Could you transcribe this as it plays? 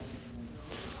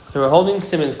So we're holding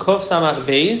Siman Kuf Samach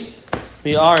Beis.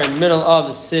 We are in the middle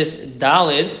of Sif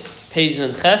Dalid, page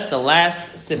Ches, the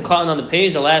last Sif Cotton on the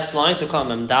page, the last line, Sif Cotton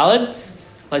Mem Dalid. I'd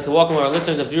like to welcome our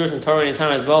listeners and viewers from Torah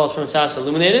Anytime as well as from Shas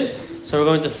Illuminated. So we're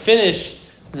going to finish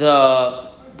the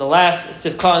last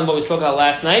Sif Cotton, what we spoke about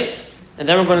last night, and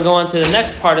then we're going to go on to the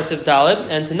next part of Sif Dalid.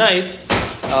 And tonight,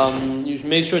 you should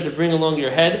make sure to bring along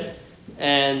your head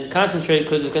and concentrate,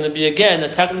 because it's going to be again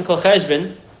a technical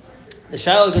cheshbon. The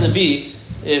shadow is going to be,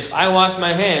 if I wash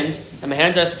my hands and my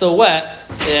hands are still wet,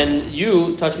 and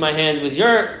you touch my hands with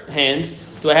your hands,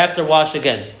 do I have to wash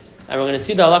again? And we're going to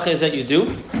see the halacha is that you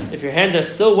do. If your hands are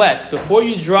still wet, before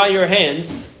you dry your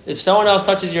hands, if someone else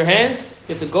touches your hands,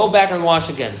 you have to go back and wash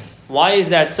again. Why is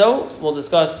that so? We'll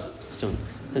discuss soon.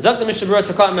 Mishna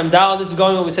Berura, this is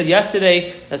going what we said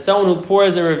yesterday, that someone who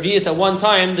pours a revius at one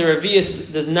time, the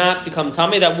revius does not become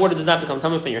tummy, that water does not become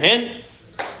tummy from your hand.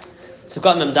 If you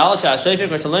pour water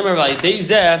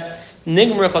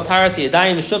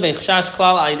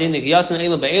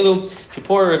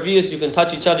revius, you can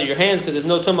touch each other your hands because there's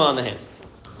no tumah on the hands.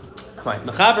 Right.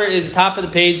 Mechaber is the top of the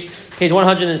page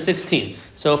 116.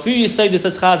 So if you say this,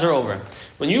 let's chazer over.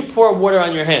 When you pour water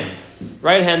on your hand,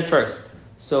 right hand first,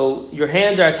 so your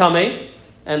hands are tameh,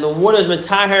 and the water is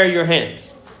metaher your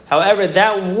hands. However,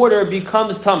 that water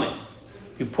becomes tameh.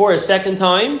 You pour a second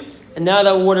time, and now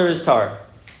that water is tar.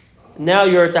 Now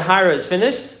your tahara is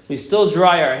finished. We still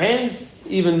dry our hands,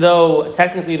 even though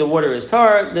technically the water is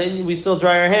tar. Then we still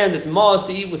dry our hands. It's malas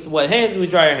to eat with wet hands. We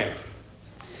dry our hands.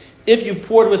 If you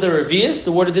poured with a revius,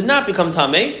 the water did not become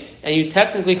tameh, and you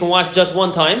technically can wash just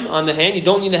one time on the hand. You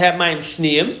don't need to have mayim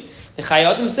shniyim. The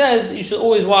Chayadim says that you should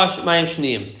always wash mayim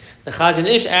shniyim. The Chazon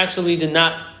Ish actually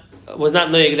was not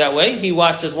noyeg that way. He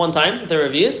washed just one time with the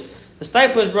revius. The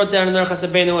Stipler was brought down in Archas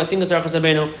Rabbeinu. I think it's Archas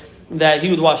Rabbeinu, that he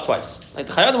would wash twice. Like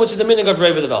the Chayadim, which is the minhag of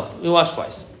Reva the Welt. We wash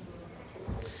twice.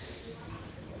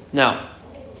 Now,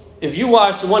 if you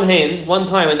wash one hand, one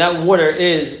time, and that water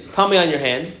is tameh on your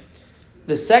hand,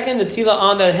 the second the tila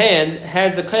on that hand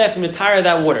has the koyach to retire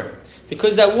that water.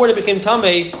 Because that water became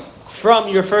tameh from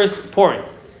your first pouring.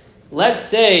 Let's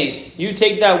say you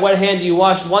take that wet hand you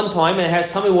washed one time and it has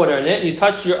tameh water in it, and you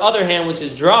touch your other hand which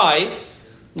is dry.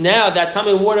 Now that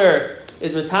tameh water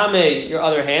is metame your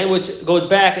other hand, which goes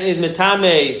back and is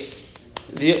metame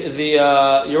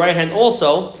your right hand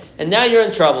also, and now you're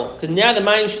in trouble because now the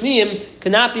mayim shniyim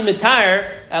cannot be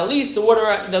metar. At least the water,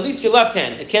 at least your left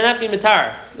hand, it cannot be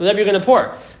metar whatever you're going to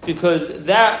pour, because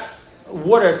that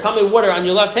water, tameh water on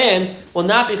your left hand, will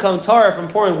not become tar from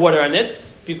pouring water on it,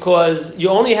 because you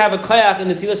only have a koyach in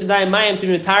the tilas yadayim mayim to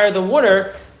metar the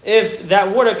water if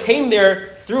that water came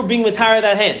there through being metar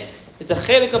that hand. It's a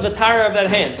chelik of the tara of that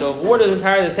hand. So if water is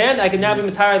metar this hand, I can now be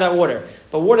metar that water.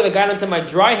 But water that got into my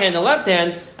dry hand, the left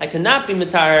hand, I cannot be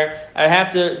metar. I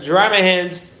have to dry my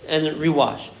hands and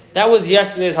rewash. That was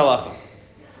yesterday's halacha.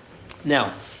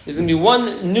 Now, there's going to be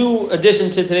one new addition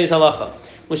to today's halacha,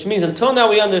 which means until now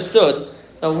we understood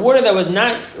the water that was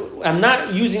not, I'm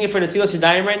not using it for netilas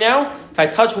yadayim right now. If I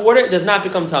touch water, it does not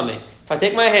become tameh. If I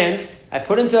take my hands, I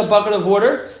put into a bucket of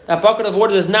water, that bucket of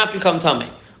water does not become tameh.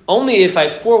 Only if I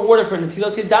pour water for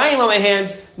netilas yadayim on my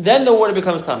hands, then the water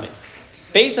becomes tameh.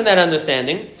 Based on that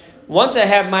understanding, once I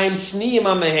have mayim shniyim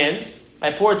on my hands,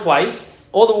 I pour twice.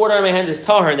 All the water on my hand is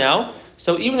tahar now.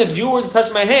 So even if you were to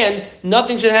touch my hand,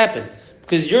 nothing should happen,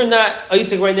 because you're not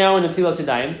isik right now in netilas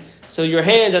yadayim. So your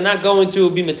hands are not going to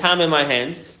be metam in my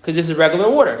hands, because this is regular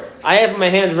water. I have in my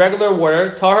hands regular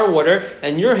water, tahar water,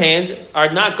 and your hands are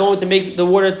not going to make the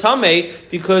water tameh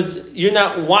because you're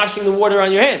not washing the water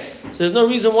on your hands. So there's no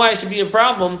reason why it should be a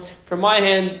problem for my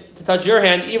hand to touch your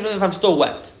hand, even if I'm still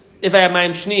wet, if I have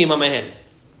mayim shneim on my hands.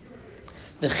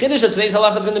 The chiddush of today's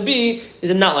halacha is going to be,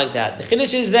 is not like that. The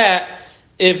chiddush is that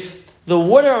if the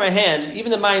water on my hand,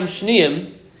 even the mayim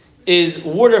shneim, is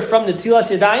water from the tilas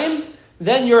yadayim,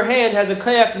 then your hand has a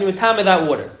koyach to metame that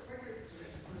water.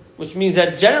 Which means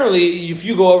that generally, if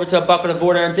you go over to a bucket of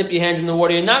water and dip your hands in the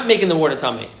water, you're not making the water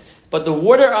tameh. But the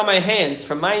water on my hands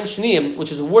from mayim shniyim,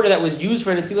 which is water that was used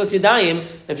for netilas yadayim,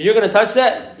 if you're going to touch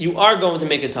that, you are going to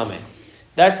make it tameh.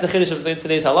 That's the chiddush of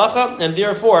today's halacha, and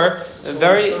therefore, a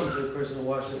very... The person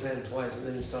washes his hand twice and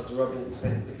then he starts rubbing his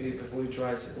hand before he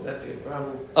tries it. Would that be a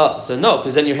problem? Oh, so no,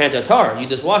 because then your hands are tar. You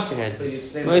just wash your hands.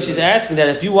 So she's asking that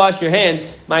if you wash your hands,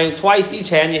 twice each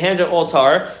hand, your hands are all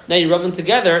tar, now you rub them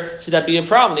together, should that be a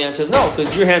problem? The answer is no,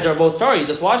 because your hands are both tar, you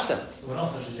just wash them.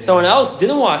 Someone else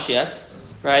didn't wash yet,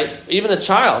 right? Even a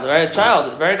child, right? A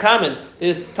child, very common. They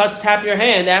just tap your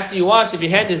hand after you wash. If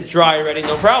your hand is dry already,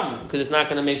 no problem, because it's not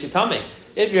going to make you tummy.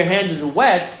 If your hand is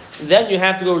wet, then you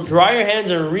have to go dry your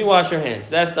hands and rewash your hands.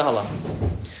 That's the halakha.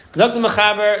 Zok the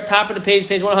Mechaber, top of the page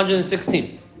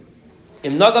 116.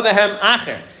 Im naga behem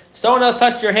acher. Someone else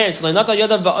touched your hand, and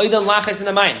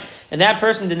that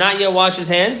person did not yet wash his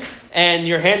hands, and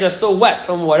your hands are still wet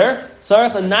from water. You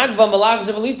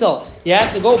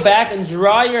have to go back and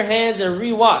dry your hands and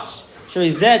rewash.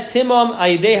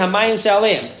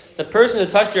 The person who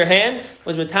touched your hand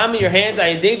was matami your hands,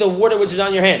 the water which is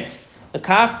on your hands. And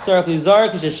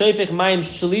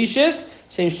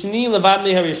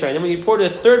when you pour the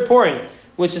third pouring,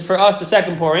 which is for us the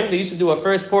second pouring. They used to do a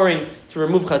first pouring to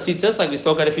remove chatzitzas, like we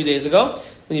spoke about a few days ago.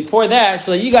 When you pour that,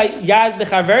 when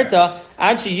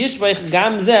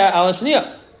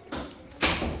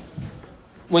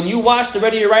you washed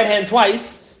already your right hand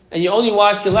twice, and you only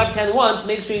washed your left hand once,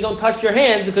 make sure you don't touch your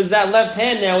hand, because that left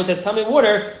hand now, which has tummy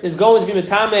water, is going to be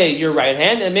metame your right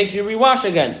hand and make you rewash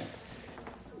again.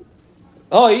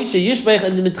 Or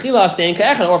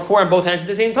pour on both hands at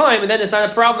the same time, and then it's not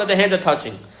a problem that the hands are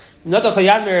touching. Again,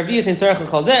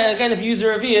 if you use a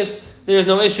revius, there's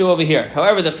no issue over here.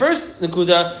 However, the first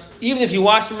nekuda, even if you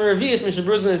wash from a revius, Mishna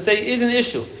Berura is going to say is an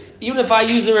issue. Even if I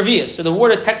use the revius, so the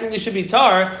water technically should be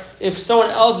tar. If someone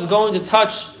else is going to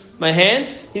touch my hand,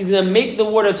 he's going to make the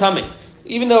water tummy.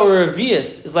 Even though a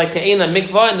revius is like ka'ena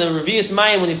mikvah, and the revius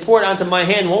mayim, when you pour it onto my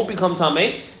hand, won't become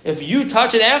tummy. If you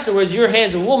touch it afterwards, your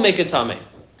hands will make it tummy.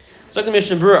 It's like the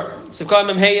Mishna Berura.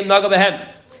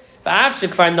 Which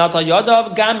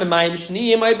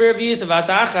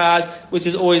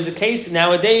is always the case.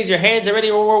 Nowadays, your hands already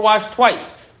were washed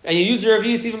twice, and you use your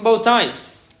revius even both times.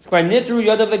 Your hands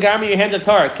are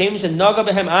tar. You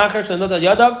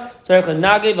have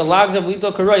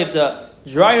to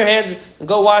dry your hands and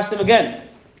go wash them again.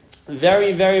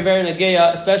 Very, very, very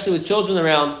nageya, especially with children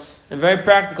around, and very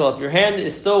practical. If your hand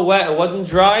is still wet, it wasn't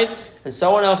dried, and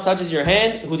someone else touches your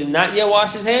hand who did not yet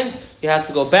wash his hands, you have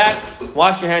to go back,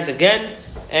 wash your hands again,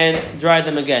 and dry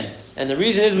them again. And the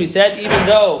reason is, we said, even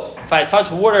though if I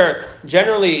touch water,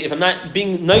 generally, if I'm not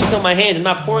being nice on my hands, I'm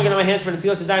not pouring it on my hands for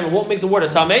Netilas Yadayim, it won't make the water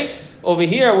tameh. Over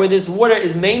here, where this water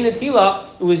is main Netila,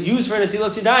 it was used for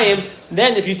Netilas Yadayim,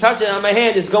 then if you touch it on my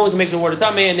hand, it's going to make the water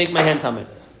tameh and make my hand tameh.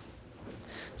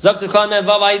 The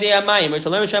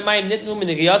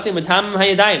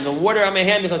water on my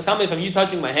hand becomes tameh from you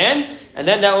touching my hand, and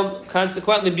then that will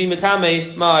consequently be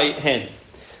metame my hand.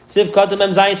 The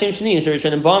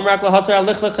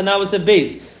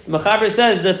Mechaber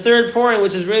says the third pouring,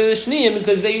 which is really the shniyim,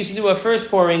 because they used to do a first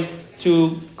pouring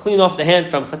to clean off the hand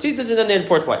from chatzitzas, and then they'd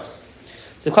pour twice.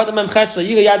 So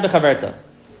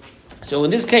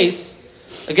in this case,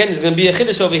 again, there's going to be a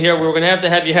chiddush over here where we're going to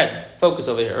have your head focus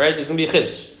over here, right? There's going to be a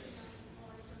chiddush.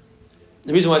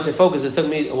 The reason why I say focus, it took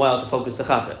me a while to focus the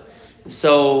chapeh.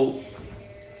 So,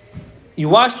 you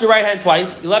washed your right hand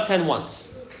twice, your left hand once.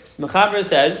 Mechaber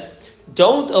says,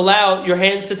 don't allow your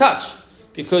hands to touch,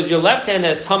 because your left hand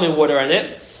has tummy water on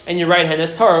it, and your right hand has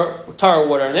tar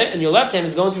water on it, and your left hand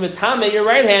is going to be metame your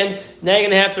right hand. Now you're going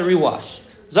to have to rewash.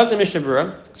 Zok the Mishna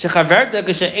Berura,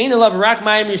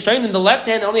 the left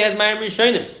hand only has mayim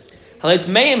rishonim. Halet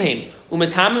meim him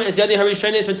umetamim es yadi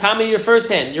harishonim is metame your first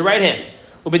hand, your right hand.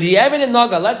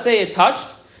 Let's say it touched.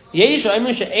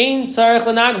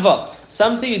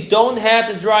 Some say you don't have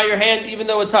to dry your hand even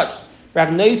though it touched. Pour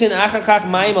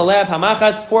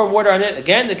water on it.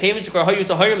 Again, the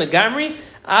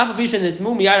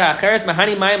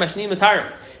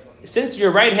since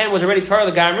your right hand was already tar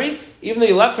the gamri, even though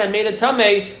your left hand made a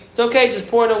tameh, it's okay, just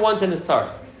pour it in once and it's tar.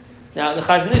 Now, the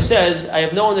Chazon Ish says, I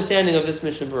have no understanding of this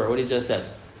Mishna Berura, what he just said.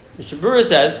 Mishna Berura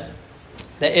says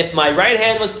that if my right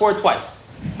hand was poured twice,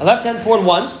 my left hand poured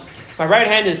once, my right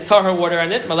hand is tahar water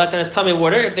on it, my left hand is tummy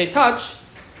water. If they touch,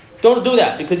 don't do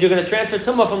that, because you're going to transfer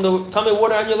tumah from the tummy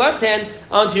water on your left hand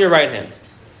onto your right hand.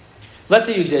 Let's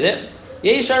say you did it.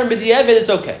 Yeshar and b'di'evid, it's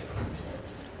okay.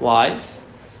 Why?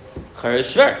 Chayr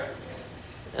shver.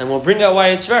 And we'll bring out why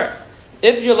it's shver.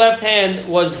 If your left hand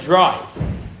was dry,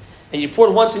 and you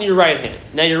poured once in your right hand,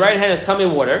 now your right hand has tummy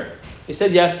water. We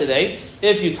said yesterday,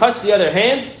 if you touch the other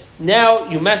hand, now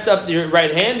you messed up your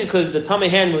right hand because the tummy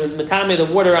hand was metame the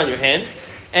water on your hand.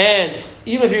 And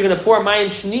even if you're going to pour mayim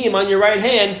shneim on your right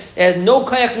hand, it has no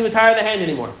kayak to retire the hand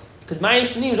anymore. Because mayim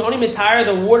shneim is only retire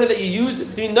the water that you used to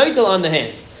be noitel on the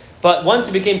hand. But once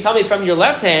it became tummy from your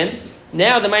left hand,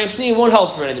 now the mayim shneim won't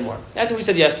help for it anymore. That's what we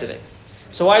said yesterday.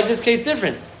 So why is this case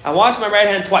different? I washed my right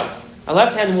hand twice, my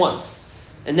left hand once.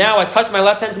 And now I touch my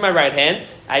left hand to my right hand,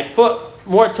 I put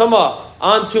more tumah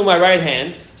onto my right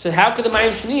hand. So how could the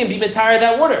mayim shneim be metire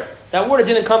that water? That water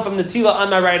didn't come from the tila on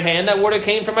my right hand, that water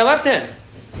came from my left hand.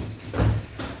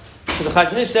 So the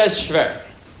Chazon Ish says shver.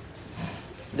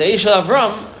 The Eishel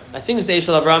Avram, I think it's the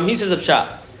Eishel Avram, he says a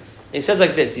pshat. He says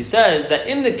like this, he says that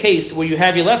in the case where you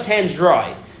have your left hand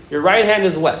dry, your right hand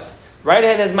is wet, Right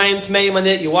hand has mayim tmeim on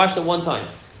it. You wash it one time.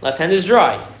 Left hand is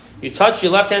dry. You touch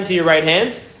your left hand to your right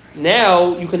hand.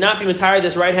 Now you cannot be retired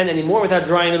this right hand anymore without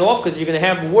drying it off because you're going to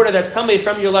have water that's coming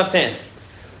from your left hand.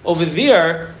 Over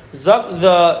there,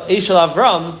 the Eshel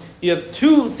Avram, you have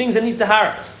two things that need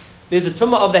tahara. There's the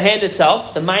tumah of the hand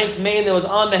itself, the mayim tmeim that was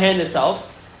on the hand itself,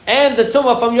 and the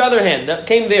tumah from your other hand that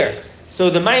came there. So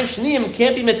the mayim shneim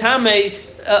can't be metame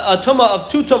a tumah of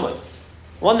two tumahs,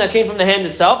 one that came from the hand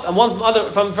itself and one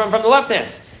from the left hand.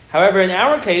 However, in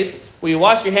our case, where you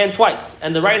wash your hand twice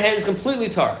and the right hand is completely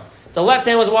tar, the left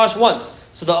hand was washed once.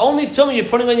 So the only tumah you're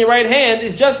putting on your right hand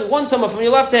is just one tumah from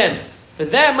your left hand. For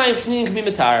that mayim shneim can be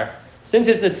metar. Since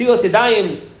it's the tilas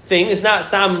yadayim thing, it's not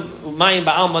stam mayim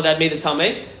ba'alma that made the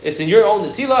tameh. It's in your own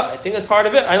netila. I think it's part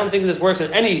of it. I don't think this works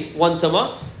in any one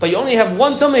tumah, but you only have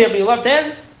one tumah here from your left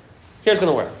hand. Here's going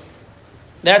to work.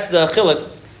 That's the chiluk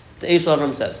the Eshel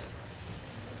Avram says.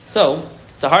 So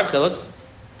it's a hard chiluk.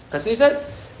 That's what he says.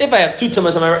 If I have two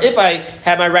tumas on if I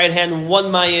have my right hand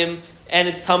one mayim and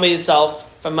it's tameh itself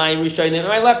from mayim rishonim, and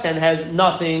my left hand has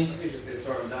nothing. Let me just say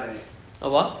start with dieting. A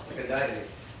what? Like a dieting.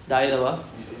 Diet of what?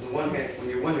 Because the one hand, when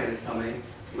your one hand is coming,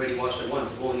 you already washed it once.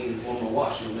 All you need is one more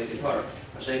wash and you'll make it tar.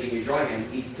 I'm saying your dry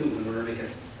hand needs two in order to make it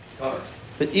tar.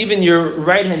 But even your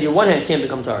right hand, your one hand can't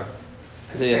become tar.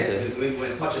 I said Yes, yesterday.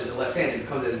 when it touches the left hand, it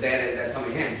becomes as bad as that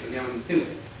coming hand. So now it needs two.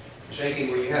 Shaking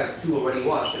where you have two already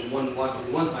washed and one washed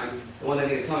only one time, the one that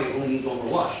made it coming only needs one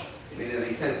more wash. So maybe that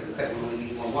makes sense that the second one only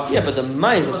needs one wash. Yeah, but the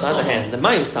mayim is not the hand. The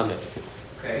mayim is tameh.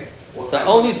 Okay. The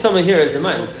only tumah here is the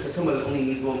mayim. It's a tumah that only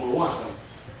needs one more wash though.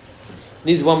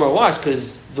 Needs one more wash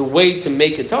because the way to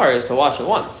make it tar is to wash it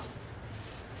once.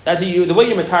 That's how the way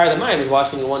you retire the mayim is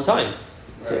washing it one time.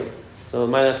 Right. So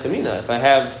my nafkamina.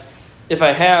 If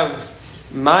I have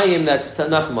mayim that's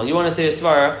nachmal, you want to say a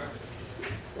svara?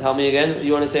 Help me again.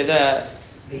 You want to say that?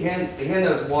 The hand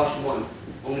that was washed once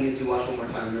only needs to be washed one more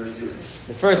time in order to do it.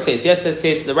 The first case, yesterday's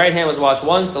case, the right hand was washed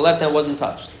once, the left hand wasn't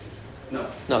touched. No.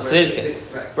 No, today's case.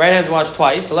 Right hand's washed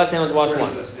twice, the left hand was washed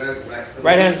once.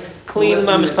 Right hand's clean,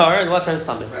 mamish tar, and the left hand's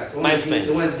tameh. Right.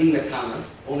 The one that's being a tama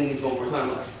only needs one more time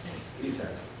left. You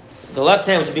said. The left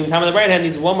hand, which is being tameh, the right hand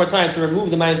needs one more time to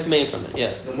remove the mayim tmeim from it.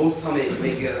 Yes. The most tama you can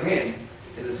make the other hand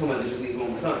is a tuma that just needs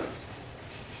one more time.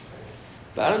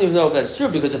 But I don't even know if that's true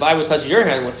because if I would touch your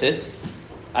hand with it,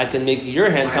 I can make your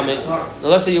hand tameh. Now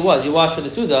let's say you washed for the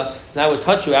suda, and I would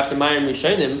touch you after mayim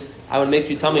rishonim. I would make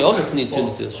you tameh also to need two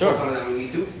netilas. Sure.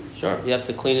 Sure. You have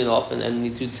to clean it off and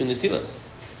need two netilas.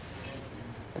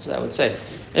 That's what I would say.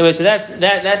 Anyway, so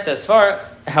that's far.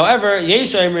 However,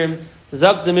 Yesh Imrim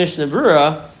Zak the Mishna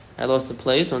Berura. I lost the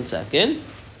place. 1 second.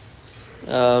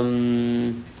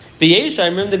 B'Yesh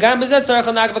Imrim the Gam Bezet Tzarech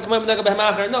Nagva K'mayim Nagva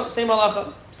B'Hamacher. No, same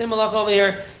halacha over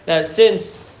here. That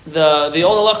since the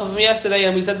old halacha from yesterday,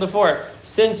 and we said before,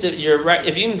 since if you're right,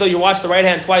 if even though you wash the right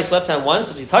hand twice, left hand once,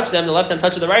 if you touch them, the left hand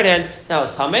touches the right hand. Now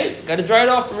it's tameh. You got to dry it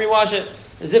off and rewash it,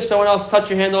 as if someone else touched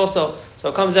your hand also. So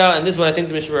it comes out, and this is what I think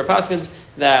the Mishna Berura paskins,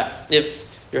 that if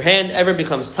your hand ever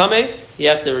becomes tameh, you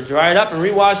have to dry it up and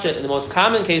rewash it. In the most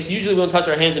common case, usually we don't touch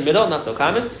our hands in the middle, not so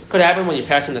common. Could happen when you're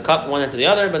passing the cup one end to the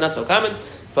other, but not so common.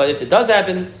 But if it does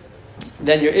happen,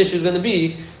 then your issue is going to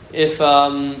be if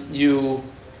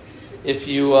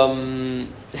you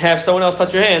have someone else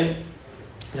touch your hand.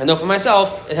 I know for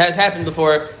myself, it has happened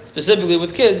before, specifically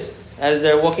with kids, as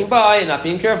they're walking by and not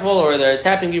being careful, or they're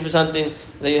tapping you for something,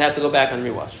 then you have to go back and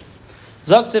rewash.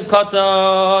 Zaksiv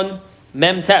katan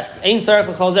mem tes ein tzarech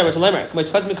l'kol zeh. We're to lemer. K'may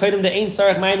mikaydim the ein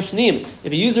tzarech mayim shneim.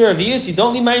 If you use a revius, you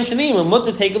don't need mayim shneim. And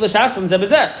mutter take the shashim zeh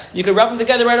b'zeh. You can rub them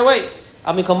together right away.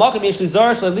 Even if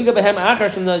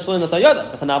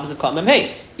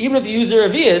you use a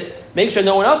revius, make sure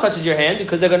no one else touches your hand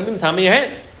because they're going to be tameh your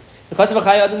hand.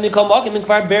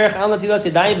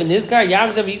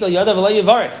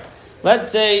 Let's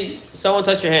say someone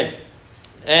touched your hand,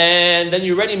 and then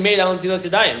you already made al netilas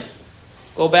yadayim.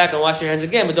 Go back and wash your hands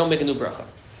again, but don't make a new bracha.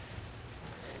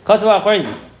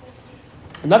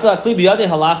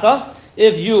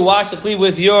 If you wash the kli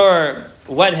with your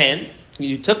wet hand,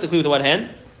 you took the kli with the wet hand,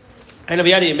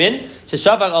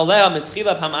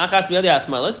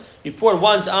 you poured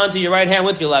once onto your right hand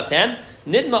with your left hand.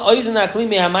 The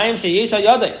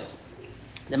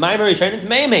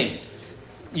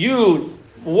you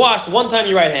washed one time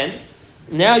your right hand.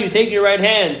 Now you take your right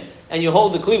hand and you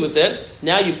hold the kli with it.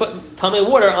 Now you put tamei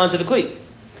water onto the kli.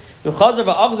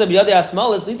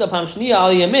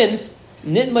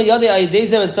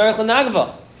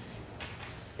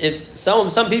 If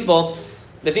some people,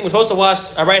 they think we're supposed to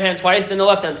wash our right hand twice, then the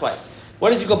left hand twice.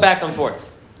 What did you go back and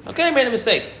forth? Okay, I made a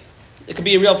mistake. It could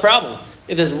be a real problem.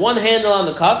 If there's one handle on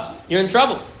the cup, you're in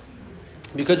trouble.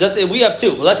 Because let's say we have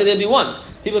two. Well, let's say there'd be one.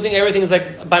 People think everything is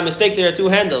like by mistake. There are two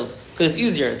handles because it's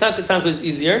easier. It's not because it's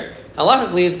easier.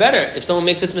 Halachically, it's better if someone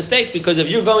makes this mistake because if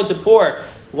you're going to pour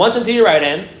once into your right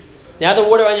hand, now the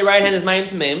water on your right hand is mayim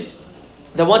tmeim.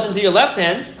 Then once into your left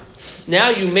hand, now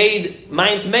you made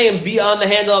mayim tmeim be on the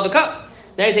handle of the cup.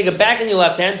 Now you take it back in your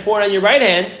left hand, pour it on your right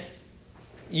hand.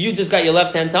 You just got your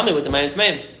left hand tummy with the mayim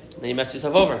tmeim. Then you messed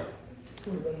yourself over.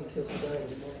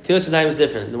 Tilas Yadayim is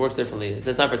different. It works differently.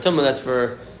 That's not for tumah. That's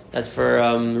for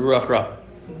ruach ra.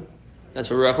 That's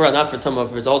for ruach ra, not for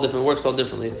tumah. It's all different. It works all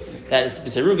differently. That is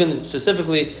b'serugan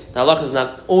specifically. The halacha is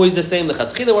not always the same. The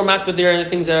chatchila were makbid there, and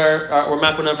things were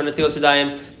makbid on for the Tilas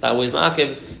Yadayim. Not always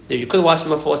ma'akiv. There you could wash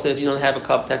them a faucet if you don't have a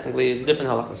cup. Technically, it's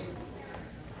different halachas.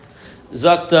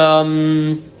 Zakt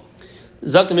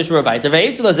Mishna Berura.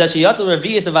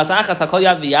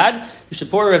 You should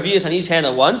pour a revius on each hand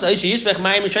at once. And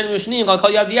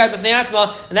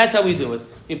that's how we do it.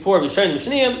 You pour Rishonim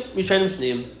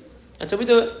Mishnim. That's how we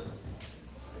do it.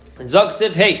 And Zak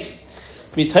Siv Hey.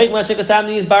 That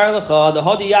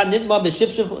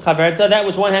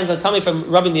which one hand can tell me from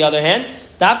rubbing the other hand.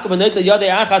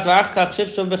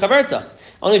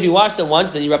 Only if you washed it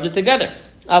once, then you rubbed it together.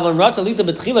 If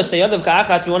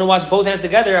you want to wash both hands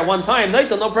together at one time,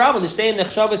 no problem.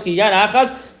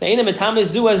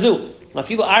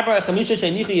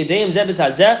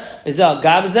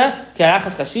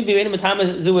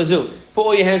 Put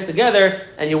all your hands together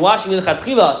and you're washing the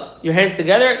chatchila, your hands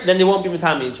together, then they won't be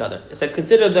matami each other. It's like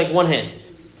considered like one hand.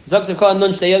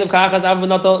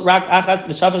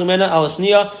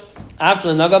 After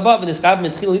the nagaba,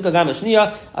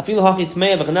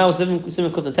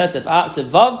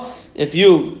 if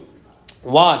you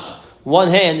wash one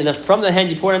hand and then from the hand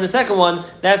you pour it on the second one,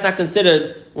 that's not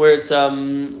considered where it's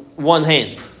one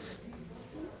hand.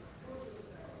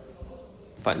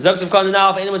 Fine. If you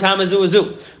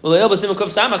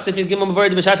give him a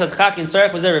word, was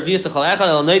there revius l'chol echad,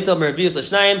 el noitel revius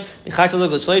l'shnayim, michat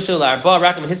l'ug l'shleishu l'arba,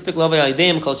 rakim hispik lovei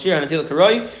alideim kol shir hanatil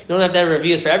karoi. You don't have to have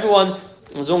revius for everyone.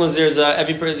 As long as there's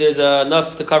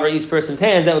enough to cover each person's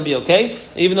hands, that would be okay.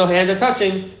 Even though hands are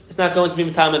touching, it's not going to be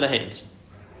matam of the hands.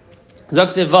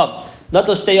 If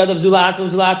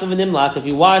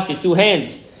you wash your two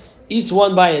hands, each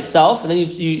one by itself, and then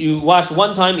you wash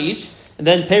one time each, and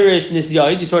then perish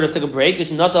nisyayis, you sort of took a break.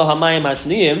 Then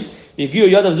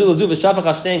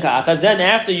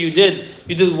after you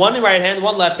did one right hand,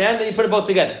 one left hand, then you put it both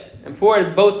together and pour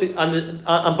it both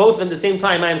on both at the same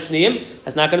time.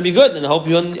 That's not going to be good. And I hope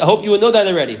you would know that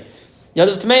already.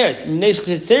 Yadav Tameis.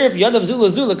 Yadav Zulu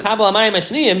Zulu Kabal Amayim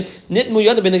Ashniim Nitmu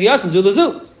Yadav Ben Giyasim Zulu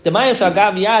Zulu. The Mayim shall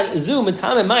gav yad zu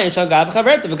Matame Mayim shall gav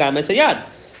Chaverta V'gam Esayad.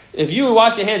 If you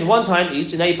wash your hands one time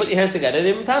each and now you put your hands together,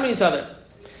 they matame each other.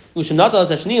 Ushanata as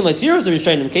Ashniim like tears of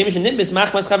Rishayim came in Nitbis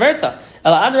Machmas Chaverta.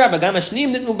 El Adrab V'gam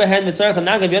Ashniim Nitmu Behen Mitzarach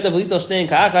Nagav Yadav Lito Shnein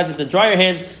Ka'achaz to dry your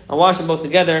hands and wash them both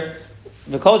together.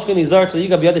 You shouldn't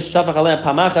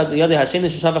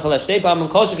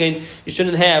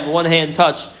have one hand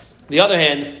touch the other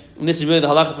hand, and this is really the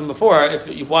halacha from before. If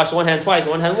you wash one hand twice,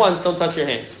 one hand once, don't touch your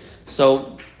hands.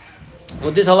 So,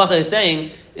 what this halacha is saying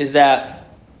is that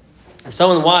if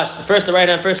someone washed first the right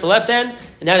hand, first the left hand,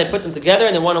 and now they put them together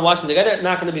and they want to wash them together, it's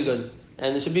not going to be good.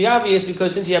 And it should be obvious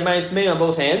because since you have mayim tmeim on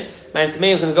both hands, mayim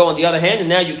tmeim is going to go on the other hand, and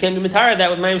now you can't be mitareh that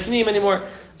with mayim shneim anymore.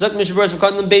 Zok Mishna Berura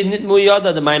calling them beid nitmu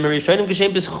yada the mayim rishonim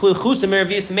geshem b'chusim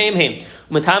mervius tmeim heim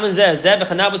umetamen zeh zeh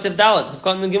v'chanabos if dalat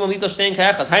calling them gimel lito shtein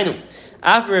ka'echas hainu.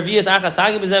 After revius achas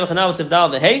hagim b'zeh v'chanabos if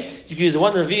dalat v'hei, you can use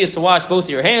one revius to wash both of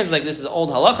your hands, like this is old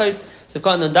halachos. So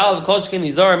calling them dalat v'kol shkin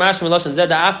nizar mashma loshen zeh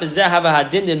da'af b'zeh hava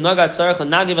hadin din nagat tzarich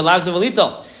l'nagi v'lagzu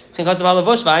v'lito. If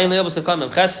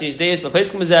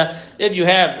you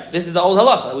have, this is the old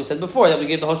halacha that we said before that we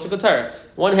gave the Hoshuk Torah.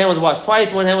 One hand was washed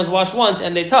twice, one hand was washed once,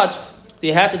 and they touch. So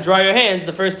you have to dry your hands.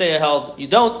 The first day I held, you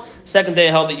don't. Second day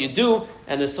I held that you do.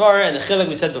 And the svara and the chilek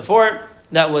we said before,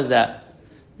 that was that.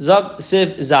 Zog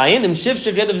siv zayin im shiv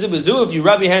shiv yadav zubazu. If you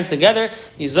rub your hands together,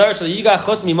 yizar shal yiga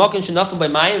chut mimokim shenafel by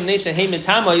mayim nesha hey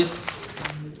metamois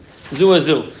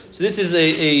zuazu. So this is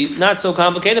a not so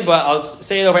complicated, but I'll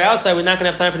say it over outside. We're not going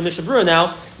to have time for the Mishna Berura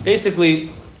now.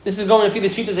 Basically, this is going to feed the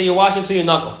sheetas that you're washing to your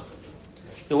knuckle.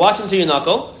 You're washing to your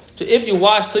knuckle. So if you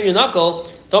wash to your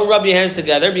knuckle, don't rub your hands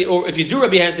together. Or if you do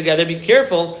rub your hands together, be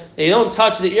careful that you don't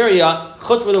touch the area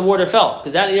chut where the water fell,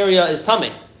 because that area is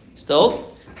tamei.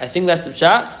 Still, I think that's the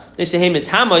pshat. They say hey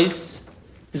metamais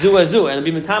zuazu, and it'll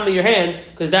be metame your hand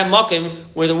because that makim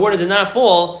where the water did not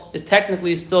fall is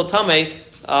technically still tamei.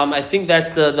 I think that's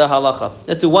the halacha.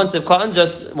 Let's do one sif cotton,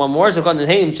 just one more. So cotton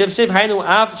hey shiv shiv hainu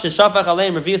af sheshafach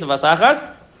aleim revius vasachas.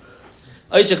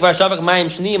 Oishik var shavak mayim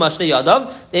shniyim al shnei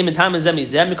yadav. They metam and zemi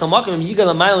zem. Mikol makim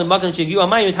yigal amayim makim shegiu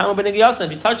amayim metam ben yasam.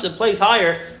 If you touch the place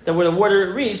higher than where the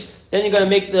water reached, then you're going to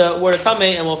make the water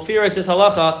tamei, and we'll fear this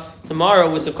halacha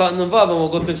tomorrow with Sukkot and Vav, and we'll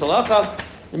go fix halacha.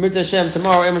 And Mirza Hashem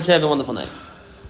tomorrow. Everyone should have a wonderful night.